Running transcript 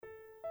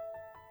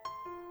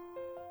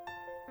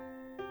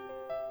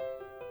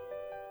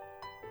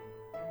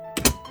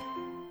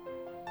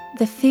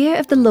The fear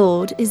of the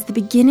Lord is the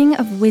beginning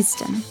of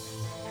wisdom.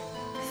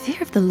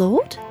 Fear of the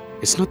Lord?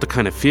 It's not the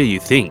kind of fear you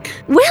think.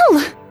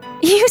 Will!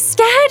 You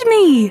scared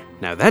me!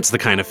 Now that's the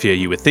kind of fear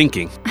you were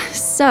thinking.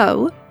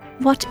 So,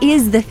 what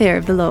is the fear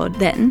of the Lord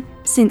then,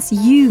 since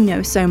you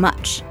know so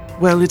much?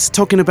 Well, it's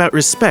talking about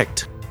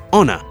respect,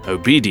 honor,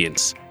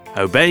 obedience.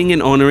 Obeying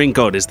and honoring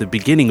God is the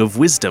beginning of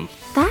wisdom.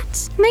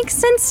 That makes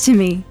sense to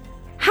me.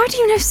 How do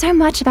you know so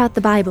much about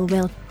the Bible,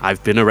 Will?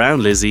 I've been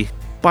around, Lizzie.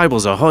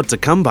 Bibles are hard to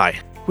come by.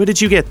 Where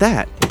did you get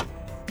that?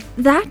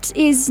 That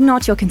is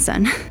not your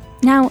concern.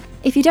 Now,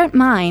 if you don't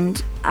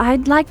mind,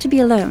 I'd like to be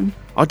alone.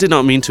 I did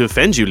not mean to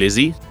offend you,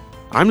 Lizzie.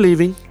 I'm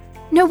leaving.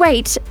 No,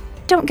 wait.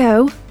 Don't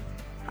go.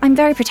 I'm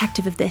very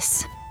protective of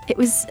this. It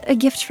was a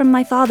gift from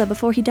my father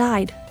before he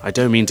died. I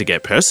don't mean to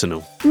get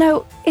personal.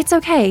 No, it's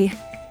okay.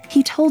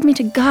 He told me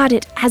to guard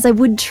it as I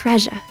would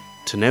treasure.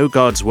 To know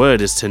God's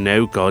word is to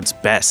know God's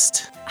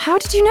best. How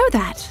did you know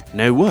that?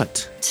 Know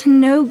what? To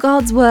know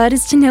God's word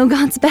is to know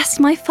God's best.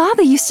 My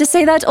father used to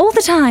say that all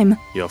the time.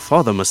 Your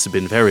father must have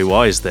been very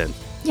wise then.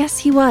 Yes,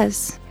 he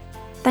was.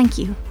 Thank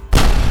you.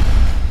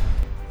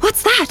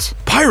 What's that?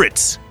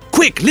 Pirates!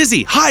 Quick,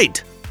 Lizzie,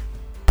 hide!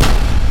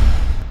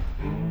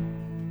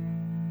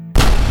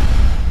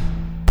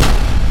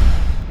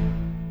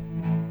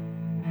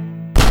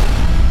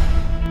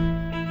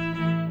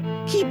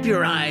 Keep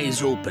your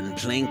eyes open,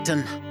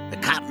 Plankton. The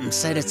captain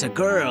said it's a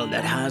girl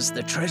that has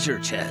the treasure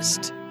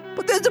chest.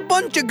 But there's a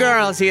bunch of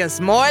girls here,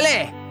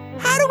 Smiley.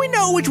 How do we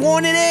know which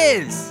one it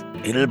is?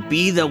 It'll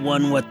be the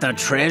one with the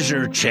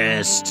treasure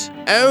chest.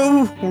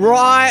 Oh,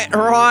 right.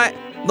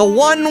 The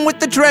one with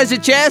the treasure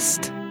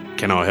chest.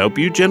 Can I help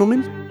you,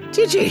 gentlemen?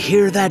 Did you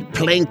hear that,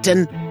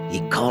 Plankton?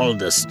 He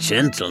called us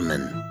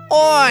gentlemen.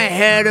 I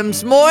heard him,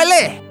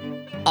 Smiley.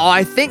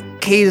 I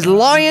think he's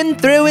lying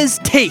through his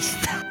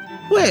teeth.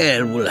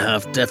 Well, we'll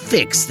have to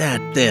fix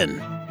that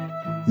then.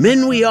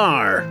 Men we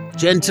are,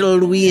 gentle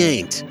we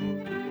ain't.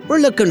 We're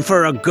looking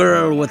for a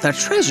girl with a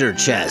treasure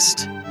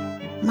chest.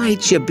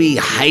 Might you be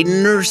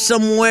hiding her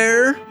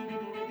somewhere?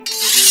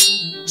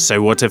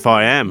 So what if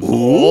I am?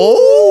 Oh!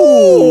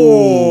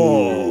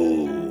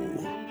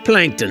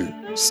 Plankton,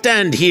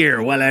 stand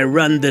here while I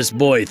run this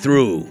boy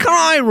through. Can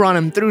I run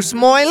him through,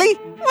 Smiley?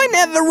 I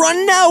never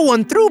run no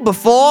one through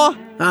before.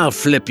 I'll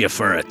flip you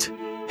for it.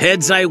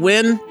 Heads I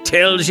win,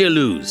 tails you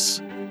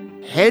lose.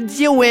 Heads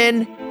you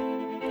win,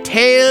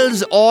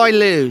 tails I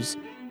lose.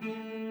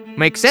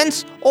 Make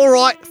sense? All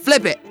right,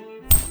 flip it.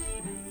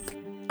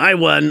 I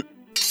won.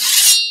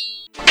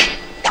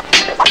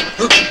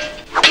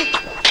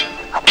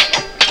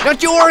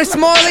 Don't you worry,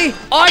 Smiley.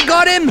 I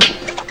got him.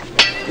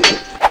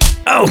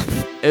 Oh!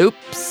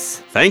 Oops.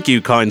 Thank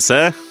you, kind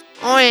sir.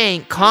 I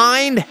ain't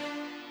kind.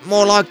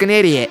 More like an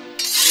idiot.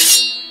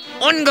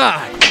 On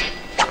guard.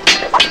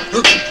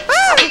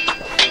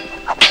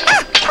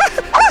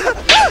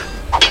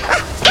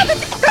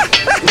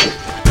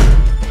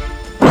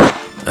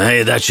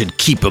 Hey, that should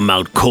keep him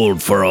out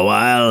cold for a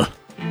while.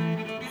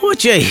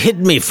 What you hit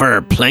me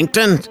for,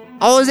 Plankton?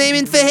 I was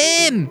aiming for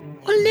him.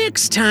 Well,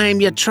 next time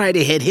you try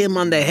to hit him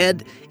on the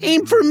head,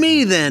 aim for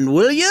me then,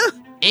 will ya?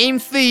 Aim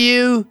for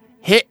you,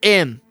 hit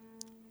him.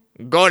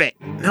 Got it.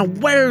 Now,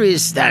 where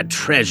is that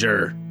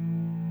treasure?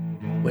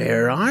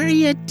 Where are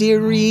you,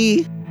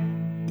 dearie?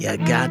 You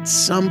got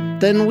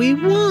something we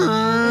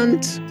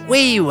want.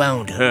 We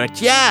won't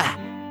hurt ya.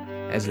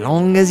 As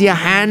long as you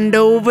hand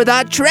over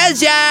that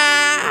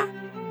treasure.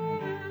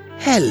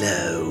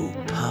 Hello,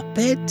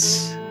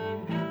 puppet.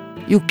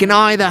 You can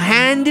either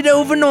hand it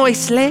over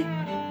nicely,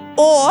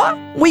 or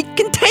we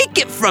can take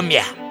it from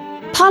you.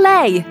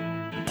 Parlay!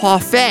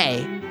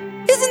 Parfait?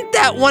 Isn't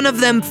that one of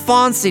them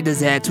fancy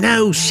desserts?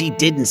 No, she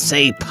didn't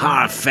say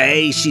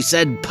parfait. She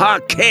said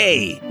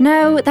parquet.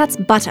 No, that's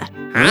butter.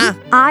 Huh?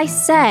 I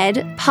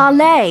said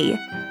parlay.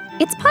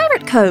 It's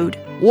pirate code.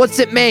 What's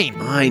it mean?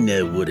 I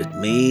know what it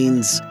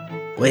means.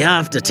 We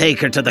have to take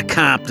her to the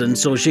captain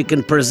so she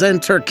can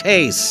present her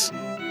case.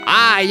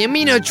 Ah, you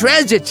mean her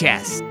treasure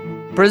chest.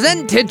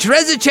 Present her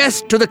treasure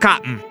chest to the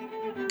captain.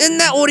 Isn't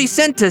that what he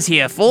sent us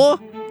here for?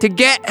 To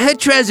get her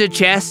treasure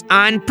chest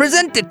and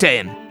present it to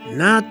him.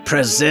 Not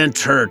present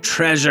her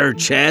treasure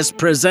chest,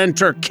 present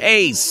her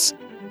case.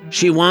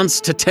 She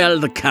wants to tell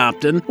the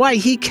captain why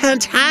he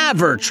can't have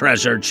her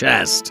treasure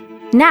chest.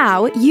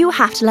 Now, you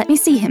have to let me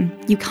see him.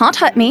 You can't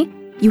hurt me.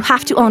 You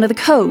have to honor the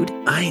code.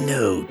 I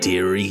know,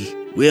 dearie.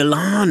 We'll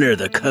honor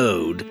the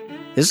code.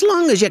 As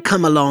long as you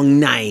come along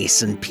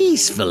nice and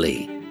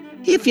peacefully.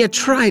 If you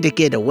try to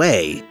get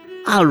away,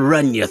 I'll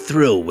run you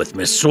through with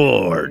my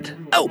sword.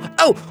 Oh,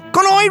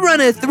 can I run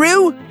her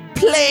through?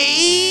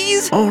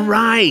 Please? All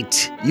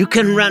right, you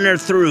can run her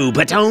through,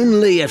 but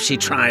only if she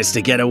tries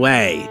to get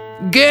away.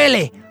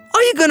 Girlie,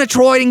 are you gonna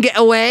try and get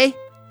away?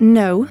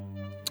 No.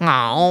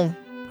 Oh.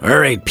 All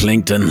right,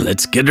 Plankton,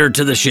 let's get her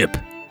to the ship.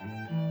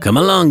 Come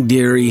along,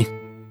 dearie.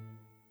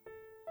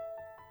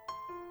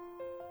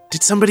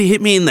 Did somebody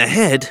hit me in the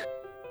head?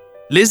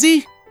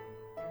 Lizzie?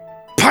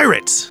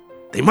 Pirates!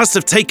 They must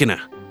have taken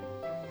her.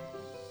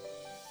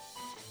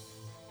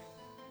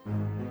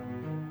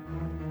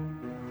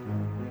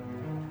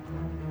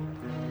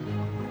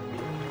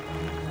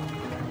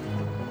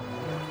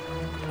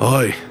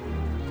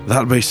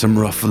 That'll be some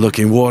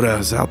rough-looking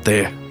waters out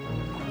there.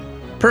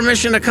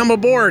 Permission to come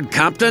aboard,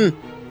 Captain.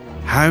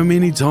 How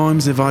many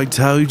times have I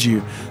told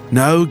you,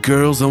 no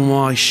girls on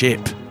my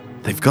ship?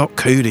 They've got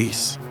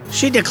cooties.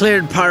 She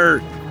declared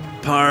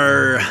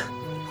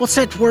what's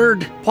that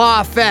word?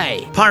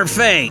 Parfait.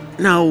 Parfait.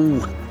 No.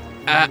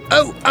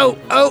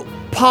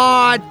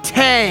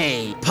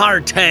 Partay.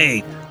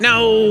 Partay.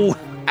 No.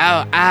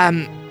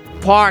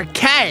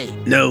 Parquet.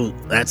 No,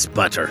 that's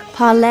butter.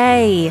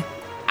 Parlay.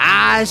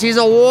 She's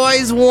a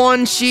wise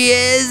one, she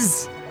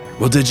is.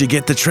 Well, did you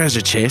get the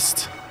treasure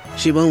chest?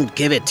 She won't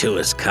give it to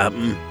us,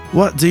 Captain.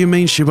 What do you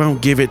mean she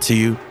won't give it to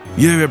you?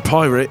 You're a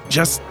pirate,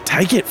 just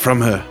take it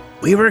from her.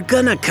 We were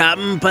gonna,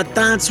 Captain, but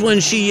that's when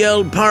she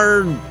yelled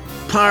Parlay.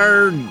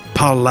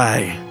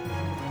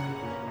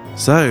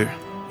 So,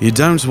 you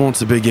don't want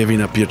to be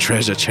giving up your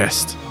treasure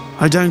chest.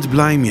 I don't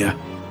blame you.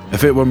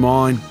 If it were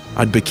mine,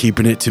 I'd be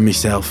keeping it to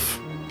myself.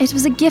 It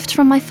was a gift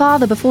from my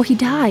father before he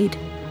died.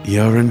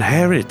 Your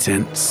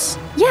inheritance.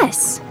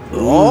 Yes.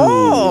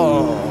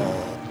 Oh.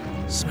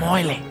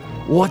 Smiley,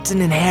 what's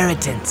an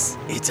inheritance?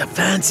 It's a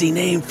fancy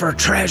name for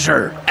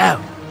treasure.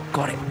 Oh,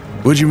 got it.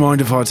 Would you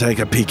mind if I take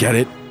a peek at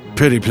it?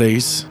 Pretty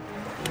please.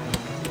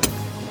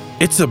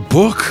 It's a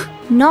book.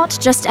 Not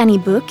just any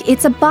book,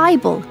 it's a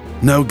Bible.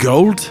 No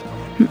gold?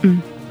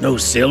 No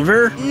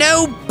silver?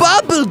 No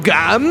bubble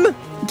gum?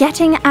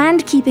 Getting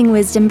and keeping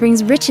wisdom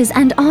brings riches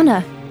and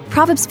honor.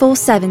 Proverbs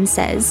 4:7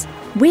 says,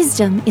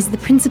 "Wisdom is the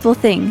principal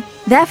thing.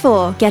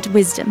 Therefore, get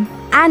wisdom.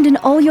 And in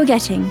all you're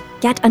getting,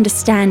 get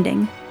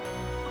understanding."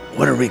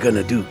 What are we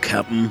gonna do,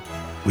 Captain?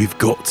 We've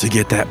got to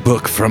get that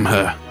book from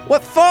her.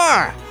 What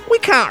for? We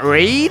can't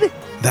read.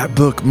 That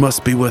book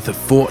must be worth a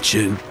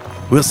fortune.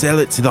 We'll sell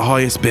it to the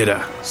highest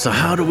bidder. So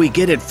how do we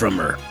get it from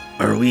her?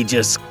 Are we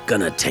just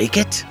gonna take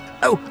it?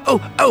 Oh.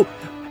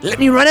 Let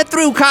me run it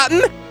through,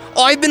 Captain.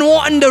 I've been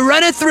wanting to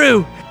run it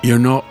through. You're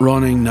not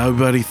running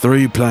nobody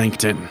through,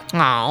 Plankton.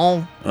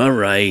 Oh. All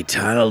right,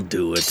 I'll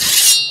do it.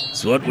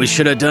 It's what we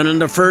should have done in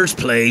the first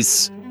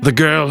place. The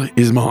girl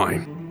is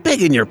mine.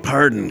 Begging your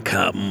pardon,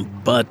 Captain,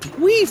 but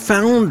we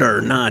found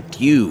her,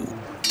 not you.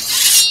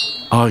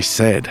 I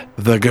said,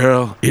 the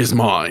girl is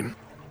mine.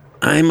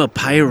 I'm a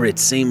pirate,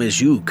 same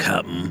as you,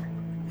 Captain.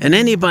 And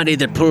anybody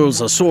that pulls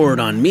a sword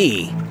on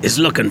me is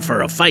looking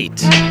for a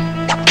fight.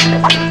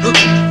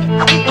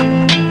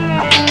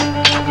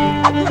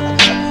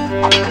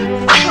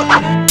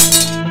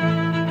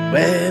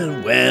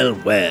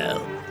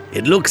 Well.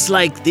 It looks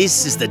like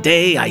this is the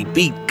day I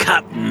beat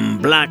Captain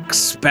Black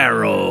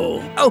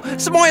Sparrow. Oh,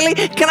 Smiley,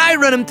 can I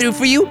run him through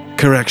for you?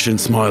 Correction,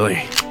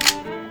 Smiley.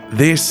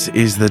 This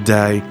is the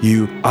day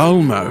you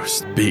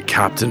almost beat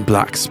Captain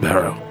Black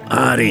Sparrow.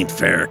 That ain't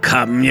fair,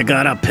 Captain. You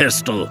got a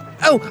pistol.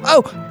 Oh,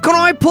 can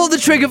I pull the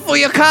trigger for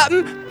you,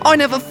 Captain? I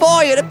never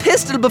fired a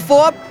pistol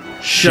before.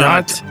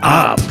 Shut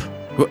up.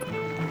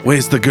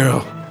 Where's the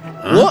girl?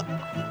 What?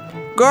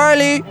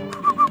 Girlie.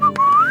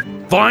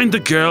 Find the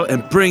girl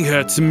and bring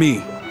her to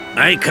me.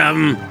 Aye,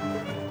 Captain.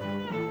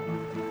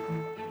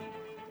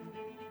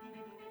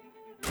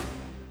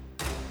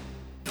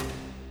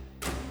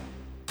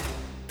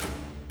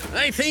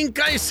 I think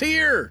I see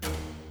her.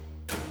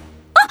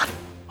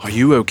 Are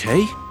you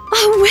okay?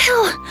 Oh,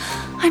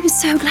 Will! I'm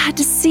so glad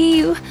to see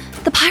you.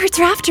 The pirates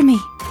are after me.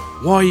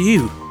 Why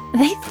you?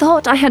 They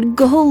thought I had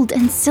gold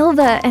and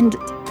silver and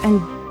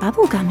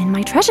bubblegum in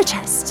my treasure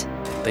chest.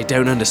 They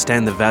don't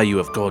understand the value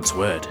of God's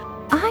word.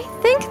 I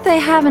think they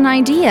have an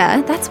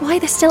idea. That's why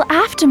they're still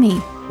after me.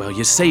 Well,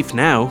 you're safe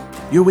now.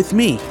 You're with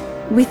me.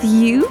 With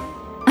you?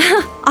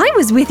 I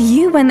was with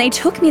you when they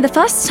took me the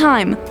first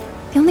time.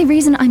 The only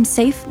reason I'm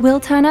safe,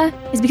 Will Turner,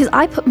 is because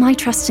I put my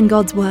trust in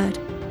God's word.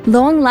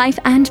 Long life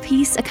and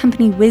peace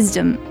accompany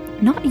wisdom,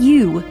 not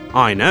you.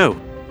 I know.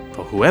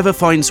 For whoever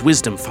finds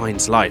wisdom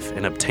finds life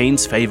and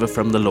obtains favor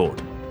from the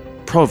Lord.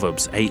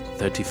 Proverbs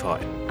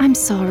 8:35. I'm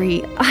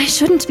sorry. I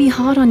shouldn't be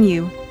hard on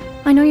you.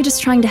 I know you're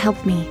just trying to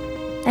help me.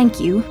 Thank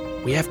you.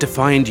 We have to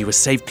find you a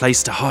safe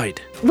place to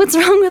hide. What's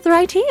wrong with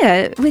right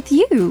here, with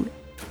you?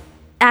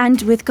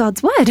 And with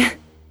God's word?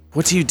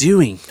 What are you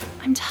doing?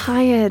 I'm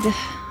tired.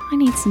 I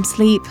need some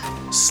sleep.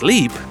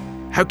 Sleep?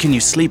 How can you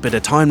sleep at a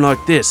time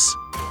like this?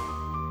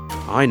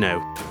 I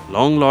know.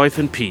 Long life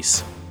and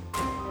peace.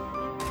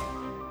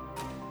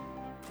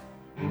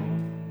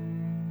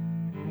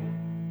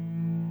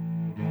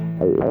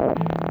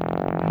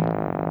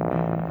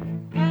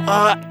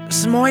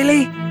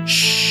 Smiley?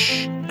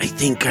 Shh. I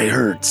think I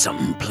heard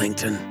something,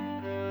 Plankton.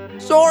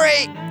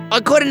 Sorry, I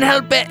couldn't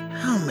help it.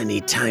 How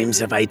many times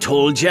have I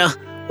told you?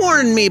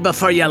 Warn me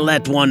before you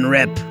let one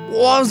rip.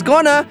 Well, I was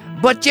gonna,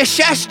 but you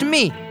shushed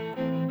me.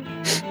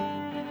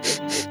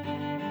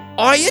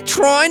 Are you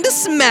trying to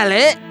smell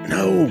it?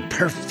 No,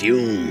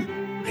 perfume.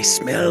 I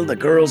smell the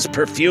girl's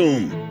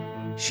perfume.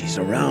 She's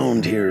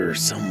around here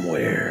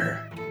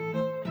somewhere.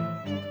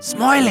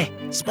 Smiley,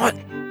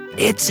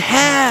 it's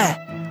her.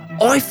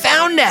 I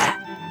found her.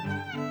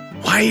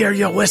 Why are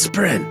you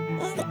whispering?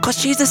 Oh, 'cause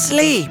she's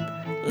asleep.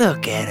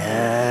 Look at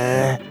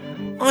her.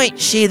 Ain't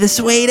she the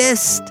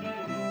sweetest?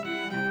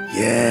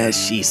 Yeah,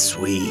 she's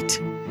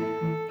sweet.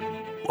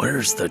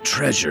 Where's the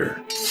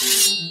treasure?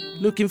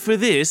 Looking for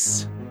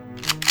this?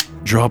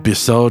 Drop your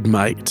sword,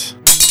 mate.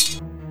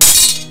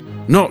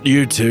 Not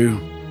you two.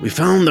 We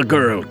found the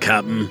girl,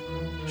 Captain.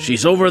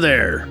 She's over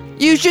there.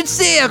 You should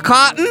see her,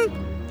 Cotton.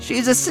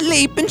 She's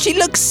asleep and she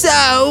looks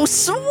so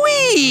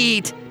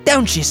sweet.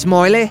 Don't she,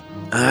 Smiley?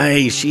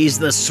 Aye, she's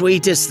the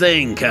sweetest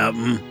thing,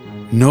 Captain.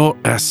 Not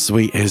as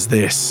sweet as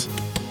this.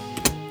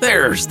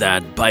 There's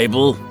that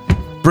Bible.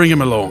 Bring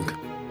him along.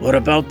 What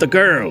about the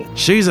girl?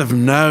 She's of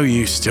no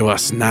use to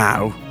us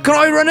now. Can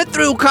I run it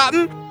through,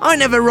 Cotton? I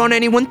never run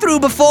anyone through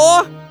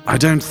before. I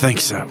don't think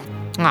so.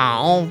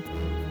 Oh.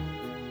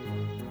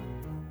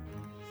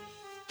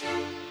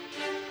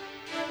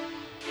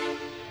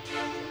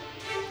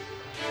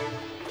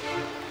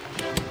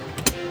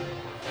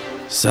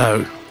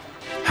 So,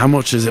 how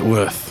much is it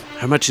worth?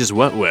 How much is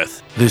what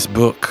worth? This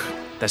book.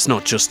 That's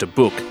not just a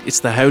book,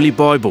 it's the Holy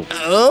Bible.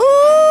 Oh!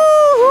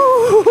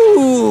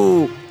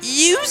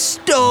 You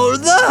stole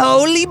the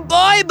Holy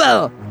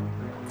Bible!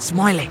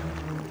 Smiley,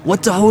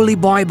 what's a Holy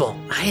Bible?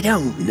 I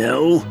don't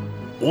know.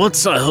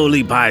 What's a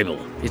Holy Bible?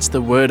 It's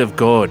the Word of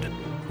God.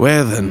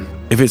 Well then,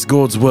 if it's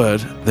God's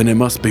word, then it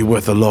must be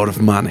worth a lot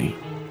of money.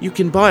 You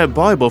can buy a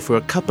Bible for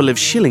a couple of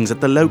shillings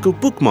at the local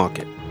book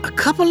market. A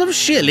couple of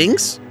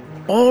shillings?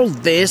 All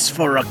this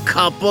for a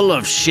couple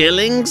of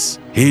shillings?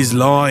 He's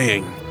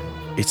lying.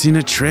 It's in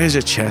a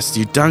treasure chest.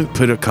 You don't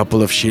put a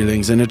couple of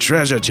shillings in a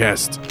treasure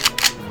chest.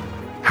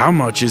 How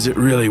much is it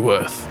really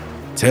worth?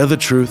 Tell the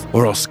truth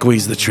or I'll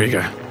squeeze the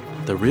trigger.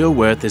 The real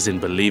worth is in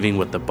believing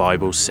what the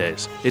Bible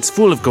says. It's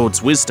full of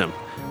God's wisdom.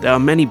 There are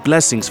many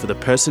blessings for the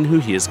person who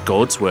hears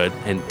God's word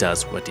and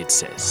does what it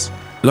says.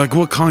 Like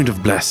what kind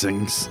of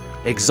blessings?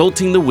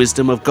 Exalting the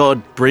wisdom of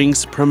God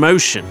brings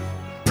promotion.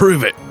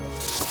 Prove it.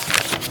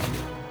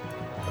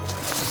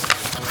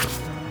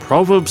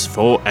 Proverbs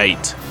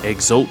 4:8.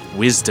 Exalt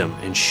wisdom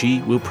and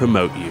she will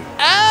promote you.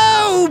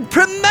 Oh,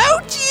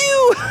 promote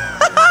you!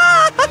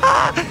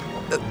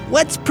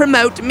 What's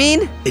promote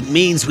mean? It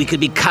means we could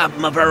be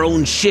captain of our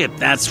own ship.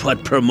 That's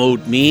what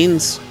promote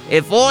means.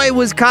 If I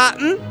was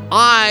Cotton,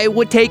 I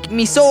would take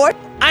me sword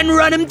and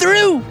run him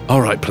through.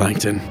 All right,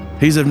 Plankton.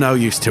 He's of no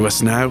use to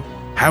us now.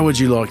 How would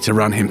you like to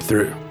run him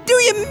through? Do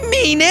you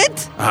mean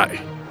it? Aye.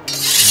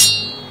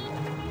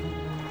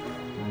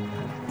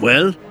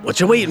 Well, what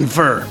you waiting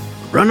for?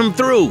 Run him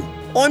through.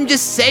 I'm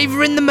just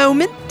savoring the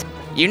moment.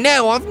 You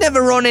know, I've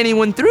never run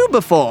anyone through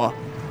before.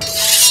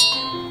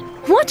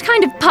 What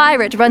kind of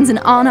pirate runs an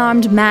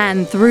unarmed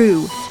man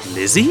through?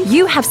 Lizzie?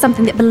 You have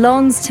something that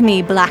belongs to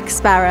me, Black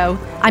Sparrow.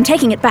 I'm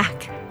taking it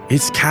back.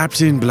 It's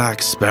Captain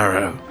Black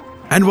Sparrow.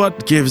 And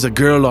what gives a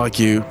girl like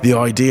you the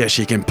idea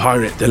she can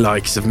pirate the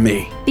likes of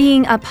me?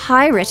 Being a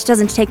pirate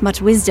doesn't take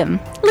much wisdom.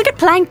 Look at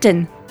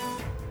Plankton.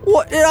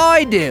 What did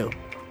I do?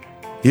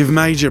 You've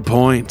made your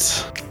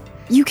point.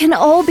 You can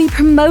all be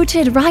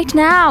promoted right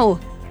now.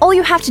 All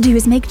you have to do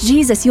is make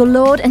Jesus your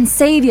Lord and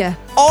Savior.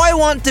 I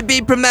want to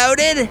be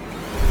promoted.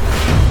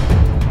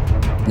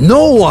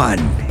 No one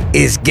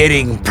is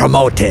getting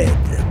promoted.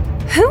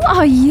 Who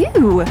are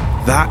you?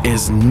 That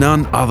is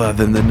none other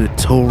than the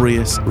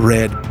notorious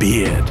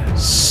Redbeard.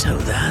 So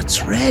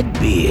that's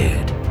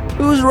Redbeard.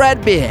 Who's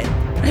Redbeard?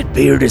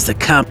 Redbeard is the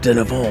captain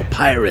of all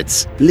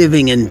pirates,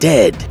 living and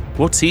dead.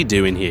 What's he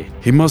doing here?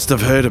 He must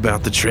have heard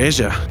about the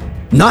treasure.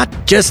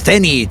 Not just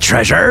any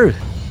treasure.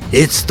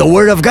 It's the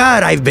word of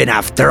God I've been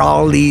after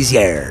all these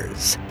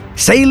years.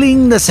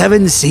 Sailing the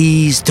 7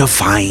 seas to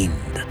find.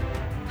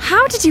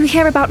 How did you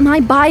hear about my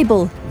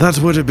Bible? That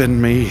would have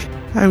been me.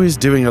 I was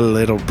doing a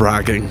little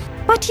bragging.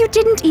 But you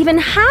didn't even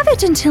have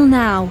it until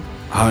now.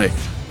 Aye,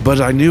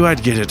 but I knew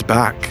I'd get it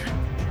back.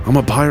 I'm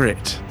a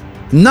pirate.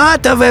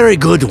 Not a very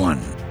good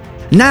one.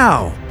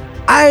 Now,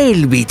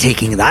 I'll be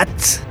taking that.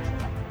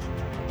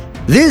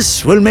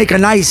 This will make a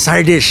nice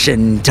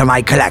addition to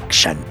my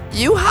collection.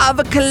 You have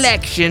a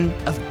collection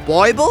of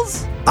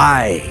Bibles?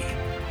 Aye.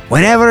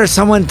 Whenever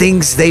someone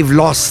thinks they've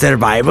lost their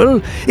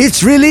Bible,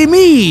 it's really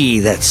me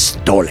that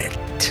stole it.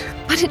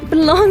 But it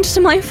belonged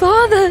to my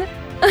father.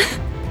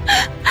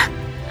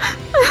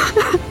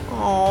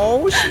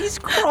 Oh, she's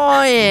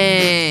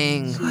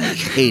crying. I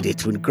hate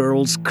it when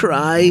girls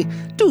cry.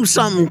 Do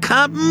something,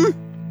 Captain.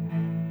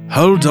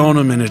 Hold on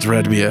a minute,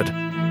 Redbeard.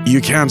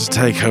 You can't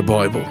take her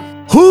Bible.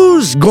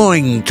 Who's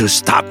going to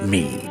stop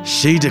me?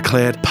 She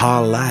declared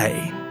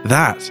parley.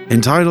 That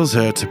entitles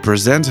her to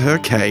present her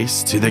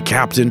case to the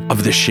captain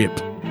of the ship,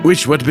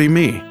 which would be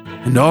me,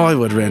 and I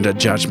would render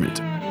judgment.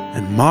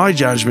 And my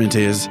judgment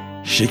is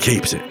she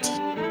keeps it.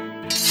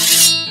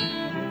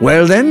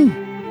 Well then,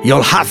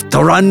 you'll have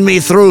to run me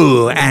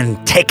through and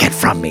take it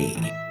from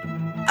me.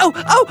 Oh,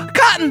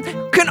 Cotton,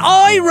 can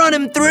I run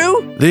him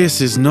through?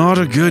 This is not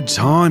a good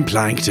time,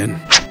 Plankton.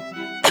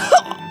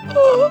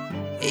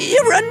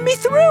 You run me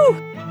through.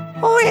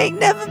 I ain't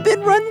never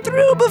been run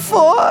through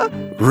before.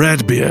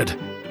 Redbeard,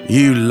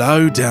 you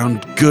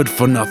low-down,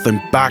 good-for-nothing,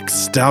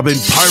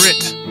 backstabbing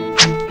pirate!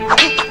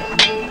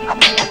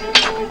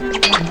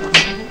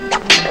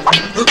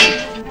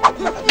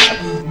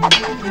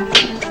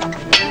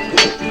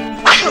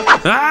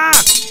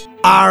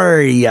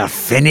 Are you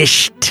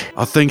finished?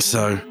 I think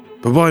so.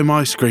 But why am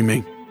I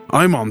screaming?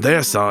 I'm on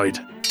their side.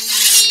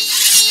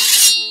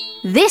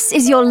 This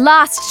is your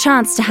last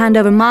chance to hand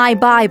over my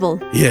Bible.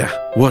 Yeah,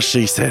 what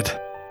she said.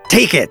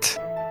 Take it.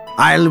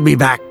 I'll be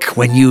back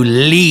when you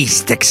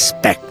least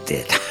expect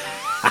it.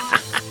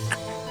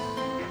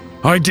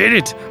 I did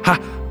it!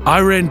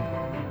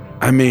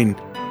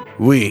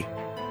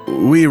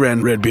 We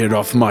ran Redbeard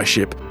off my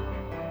ship.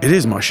 It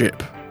is my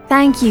ship.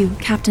 Thank you,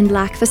 Captain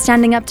Black, for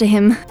standing up to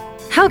him.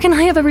 How can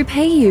I ever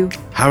repay you?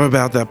 How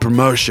about that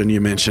promotion you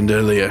mentioned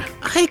earlier?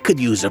 I could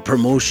use a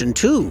promotion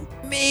too.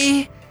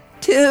 Me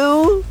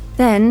too.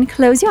 Then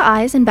close your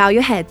eyes and bow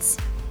your heads.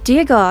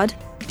 Dear God,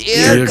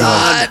 Dear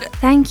God,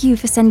 thank you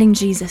for sending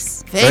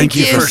Jesus thank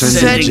you for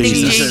sending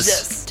Jesus.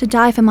 Jesus to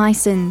die for my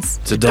sins.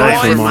 To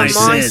die for my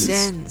sins.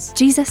 sins.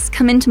 Jesus,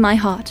 come into my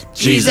heart.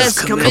 Jesus,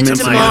 come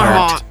into my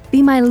heart.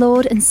 Be my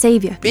Lord and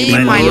Savior. Be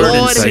my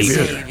Lord and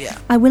Savior.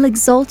 I will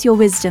exalt your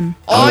wisdom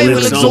I will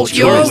exalt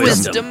your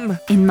wisdom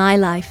in my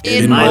life.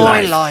 in my my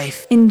life.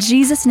 life. In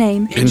Jesus'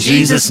 name, In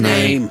Jesus'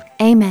 name.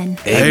 amen.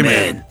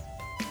 Amen.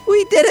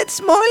 We did it,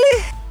 Smiley.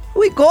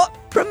 We got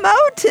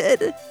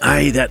promoted.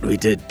 Aye, that we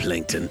did,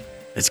 Plankton.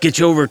 Let's get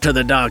you over to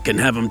the dock and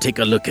have him take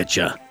a look at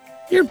you.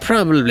 You're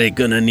probably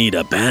gonna need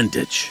a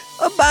bandage.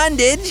 A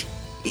bandage?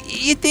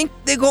 You think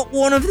they got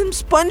one of them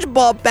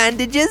SpongeBob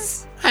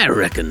bandages? I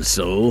reckon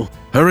so.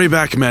 Hurry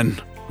back, men.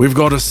 We've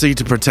got a sea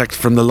to protect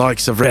from the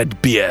likes of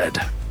Redbeard.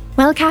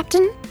 Well,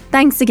 Captain,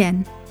 thanks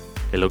again.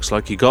 It looks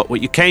like you got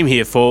what you came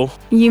here for.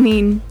 You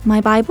mean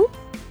my Bible?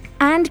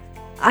 And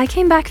I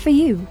came back for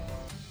you.